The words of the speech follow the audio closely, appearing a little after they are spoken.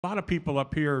A lot of people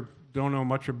up here don't know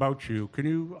much about you.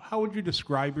 How would you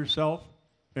describe yourself,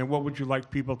 and what would you like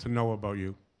people to know about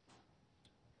you?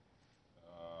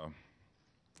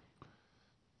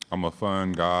 I'm a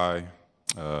fun guy.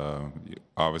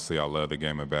 Obviously, I love the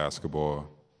game of basketball.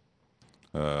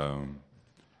 I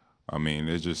mean,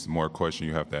 it's just more questions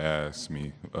you have to ask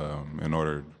me in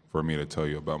order for me to tell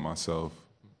you about myself.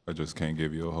 I just can't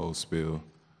give you a whole spiel.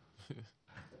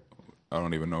 I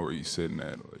don't even know where you're sitting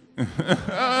at.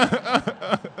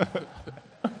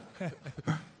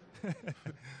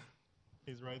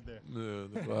 He's right there. Yeah,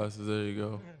 the glasses, there you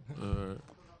go. All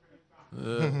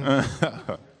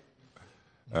right.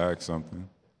 Ask something.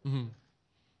 Mm-hmm.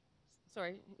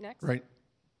 Sorry, next. Right.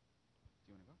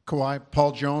 Kawhi,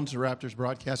 Paul Jones, the Raptors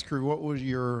broadcast crew, what were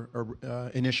your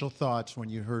initial thoughts when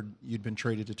you heard you'd been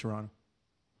traded to Toronto?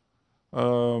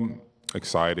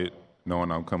 Excited, knowing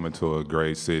I'm coming to a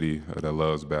great city that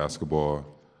loves basketball,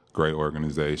 great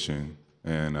organization,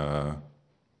 and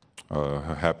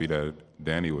happy that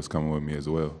Danny was coming with me as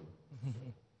well.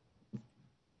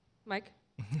 Mike?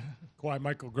 Kawhi,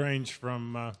 Michael Grange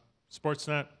from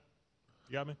Sportsnet.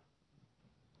 You got me?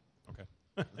 Okay.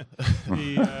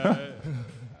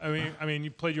 I mean,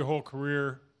 you played your whole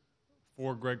career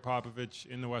for Greg Popovich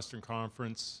in the Western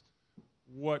Conference.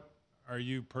 What are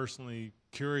you personally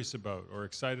curious about or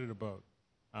excited about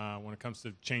when it comes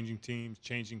to changing teams,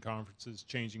 changing conferences,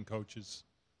 changing coaches?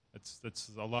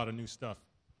 That's a lot of new stuff.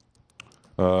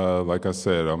 Like I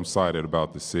said, I'm excited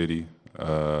about the city,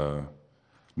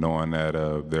 knowing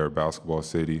that they're a basketball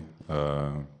city.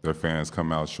 Their fans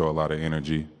come out, show a lot of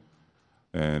energy,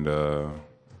 and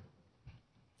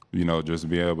just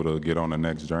be able to get on the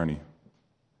next journey.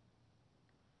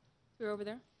 You're over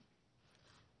there.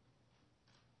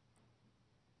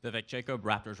 Vivek Jacob,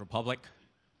 Raptors Republic.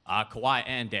 Kawhi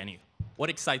and Danny, what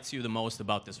excites you the most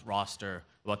about this roster,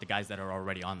 about the guys that are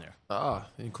already on there? Ah,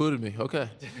 included me. Okay.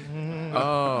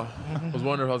 I was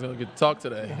wondering if I was going to get to talk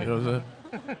today. You know what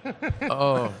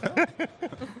I'm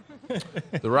saying?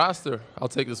 The roster, I'll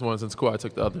take this one since Kawhi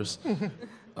took the others.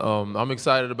 I'm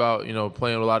excited about,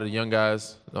 playing with a lot of the young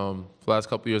guys. For the last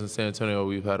couple of years in San Antonio,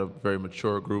 we've had a very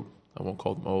mature group. I won't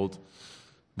call them old.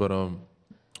 But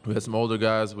we had some older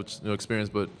guys, which, experience,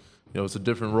 but, it's a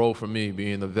different role for me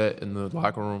being the vet in the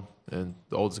locker room. And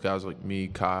the oldest guys like me,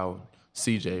 Kyle,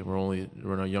 CJ, we're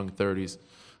in our young 30s.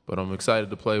 But I'm excited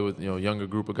to play with, a younger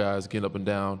group of guys, getting up and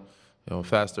down,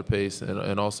 faster pace,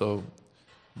 and also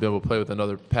be able to play with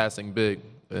another passing big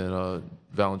and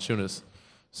Valanciunas.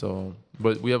 So,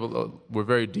 but we're a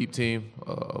very deep team,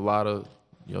 a lot of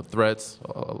threats,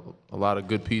 a lot of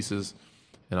good pieces,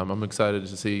 and I'm excited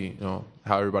to see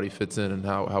how everybody fits in and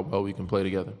how well we can play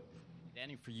together.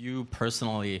 Danny, for you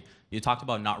personally, you talked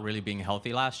about not really being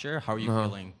healthy last year. How are you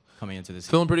feeling coming into this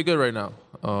season? Feeling pretty good right now.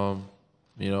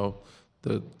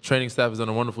 The training staff has done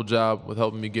a wonderful job with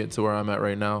helping me get to where I'm at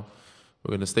right now.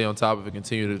 We're going to stay on top of it,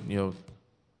 continue to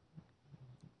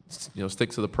stick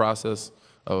to the process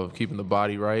of keeping the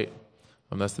body right.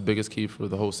 That's the biggest key for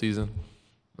the whole season.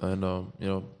 And,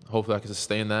 hopefully I can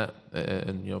sustain that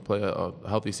and play a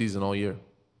healthy season all year.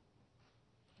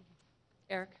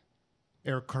 Eric?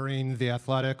 Eric Corrine, The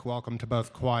Athletic. Welcome to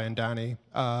both Kawhi and Danny.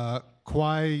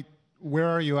 Kawhi, where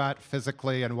are you at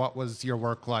physically, and what was your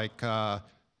work like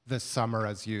this summer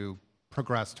as you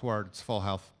progress towards full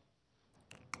health?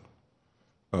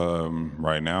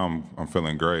 Right now, I'm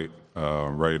feeling great.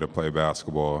 Ready to play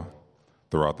basketball.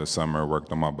 Throughout the summer,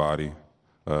 worked on my body.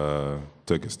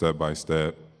 Took it step by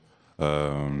step.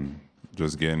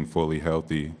 Just getting fully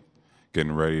healthy,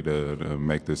 getting ready to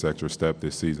make this extra step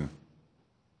this season.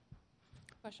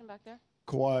 Question back there.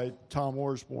 Kawhi, Tom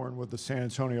Orsborn with the San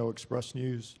Antonio Express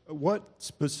News. What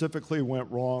specifically went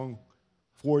wrong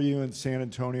for you in San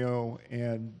Antonio,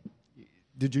 and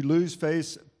did you lose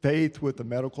faith with the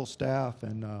medical staff,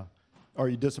 and are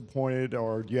you disappointed,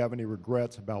 or do you have any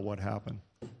regrets about what happened?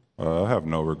 I have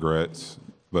no regrets,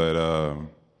 but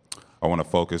I want to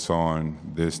focus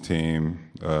on this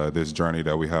team, this journey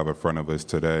that we have in front of us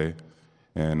today,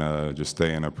 and just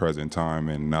stay in the present time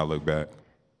and not look back.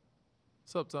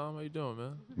 What's up, Tom? How you doing,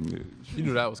 man? Yeah. You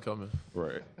knew that was coming.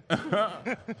 Right.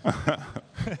 I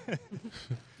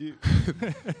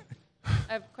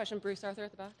have a question, Bruce Arthur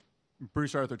at the back.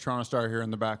 Bruce Arthur, Toronto Star here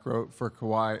in the back row for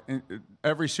Kawhi.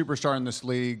 Every superstar in this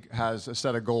league has a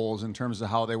set of goals in terms of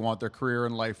how they want their career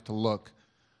and life to look,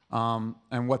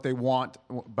 and what they want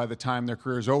by the time their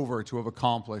career is over to have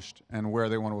accomplished and where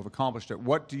they want to have accomplished it.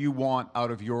 What do you want out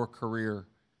of your career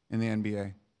in the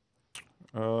NBA?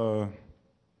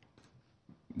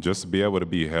 Just to be able to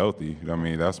be healthy. I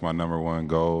mean, that's my number one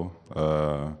goal.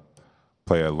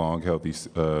 Play a long, healthy,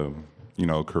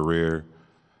 career.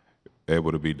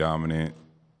 able to be dominant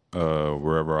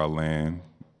wherever I land.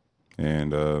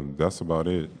 And that's about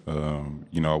it.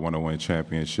 I want to win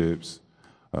championships,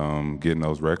 getting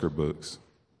those record books.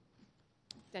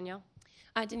 Danielle?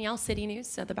 Danielle, City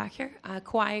News at the back here.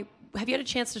 Kawhi, have you had a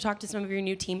chance to talk to some of your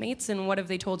new teammates, and what have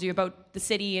they told you about the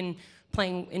city and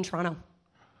playing in Toronto?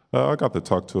 I got to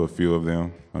talk to a few of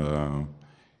them.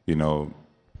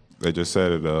 They just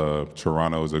said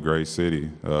Toronto is a great city,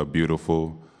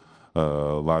 beautiful, a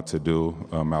lot to do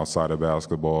outside of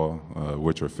basketball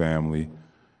with your family.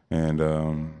 And,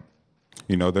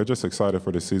 they're just excited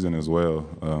for the season as well.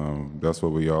 That's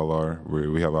what we all are.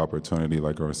 We have opportunity,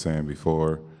 like I was saying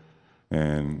before,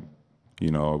 and,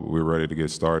 we're ready to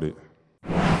get started.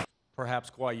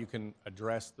 Perhaps, Kawhi, you can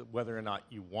address whether or not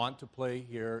you want to play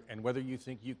here and whether you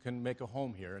think you can make a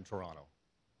home here in Toronto.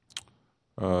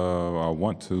 I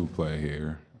want to play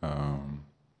here. As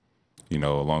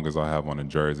long as I have on a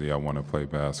jersey, I want to play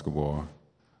basketball.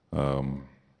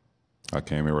 I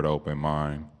came here with an open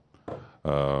mind.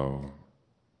 I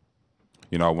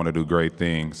want to do great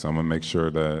things. I'm going to make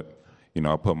sure that,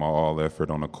 I put my all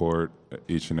effort on the court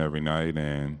each and every night.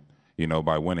 And,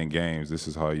 by winning games, this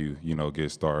is how you,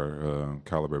 get star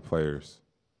caliber players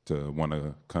to want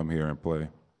to come here and play.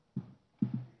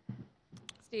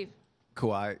 Steve?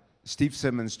 Kawhi, Steve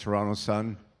Simmons, Toronto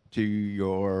Sun, to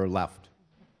your left.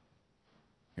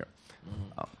 Here.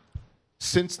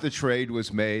 Since the trade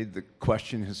was made, the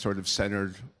question has sort of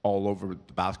centered all over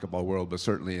the basketball world, but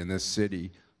certainly in this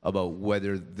city, about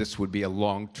whether this would be a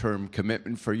long-term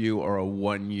commitment for you or a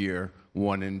one-year,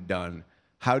 one and done.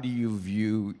 How do you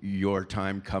view your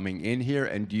time coming in here,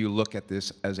 and do you look at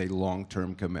this as a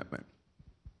long-term commitment?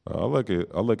 I look at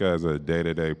it as a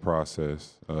day-to-day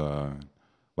process.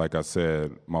 Like I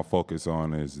said, my focus is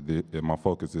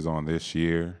on this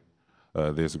year,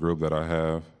 this group that I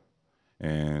have,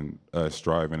 and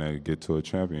striving to get to a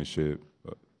championship.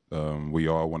 We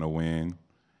all want to win,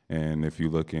 and if you're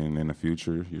looking in the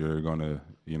future, you're gonna,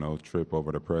 trip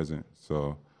over the present.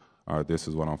 So, this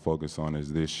is what I'm focused on: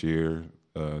 is this year,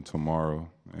 tomorrow,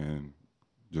 and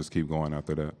just keep going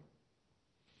after that.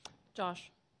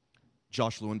 Josh?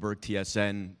 Josh Lewenberg,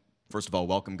 TSN. First of all,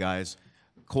 welcome, guys.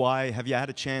 Kawhi, have you had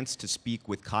a chance to speak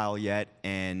with Kyle yet?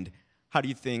 And how do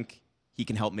you think he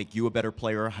can help make you a better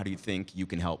player? How do you think you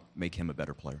can help make him a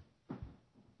better player?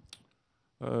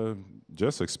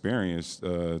 Just experience,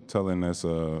 telling us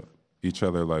each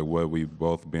other like what we've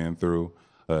both been through.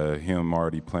 Him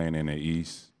already playing in the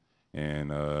East, and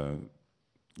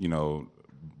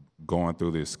going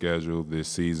through this schedule this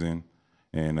season,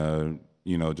 and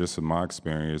just in my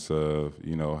experience of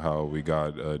how we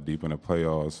got deep in the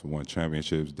playoffs, won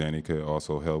championships. Danny could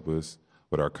also help us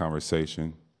with our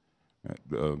conversation.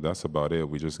 That's about it.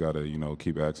 We just got to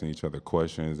keep asking each other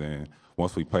questions, and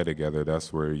once we play together,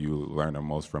 that's where you learn the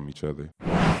most from each other.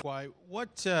 Why?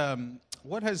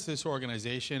 What has this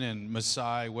organization and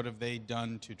Masai, what have they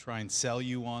done to try and sell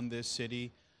you on this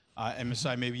city? And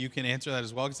Masai, maybe you can answer that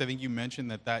as well, because I think you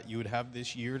mentioned that you would have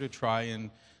this year to try and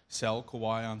sell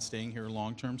Kawhi on staying here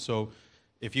long term. So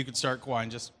if you could start, Kawhi,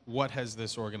 and just what has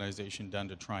this organization done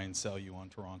to try and sell you on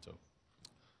Toronto?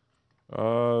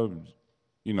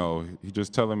 He's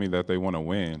just telling me that they want to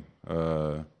win.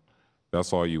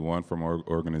 That's all you want from our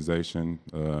organization.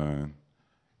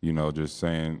 Just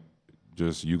saying,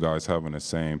 just you guys having the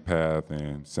same path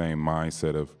and same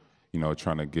mindset of,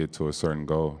 trying to get to a certain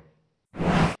goal.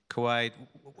 Kawhi,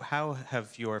 how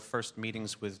have your first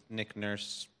meetings with Nick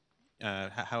Nurse, how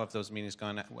have those meetings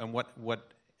gone? And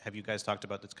what have you guys talked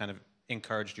about that's kind of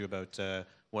encouraged you about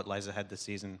what lies ahead this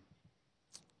season?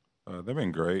 They've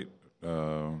been great.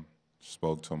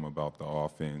 Spoke to him about the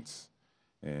offense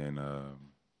and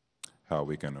how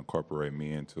we can incorporate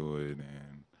me into it,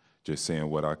 and just seeing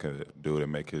what I could do to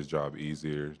make his job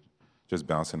easier. Just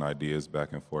bouncing ideas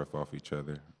back and forth off each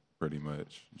other, pretty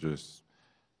much. Just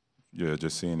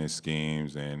seeing his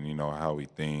schemes and how he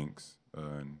thinks,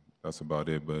 and that's about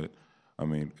it. But I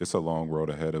mean, it's a long road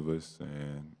ahead of us,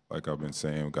 and like I've been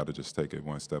saying, we got to just take it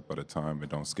one step at a time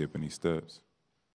and don't skip any steps.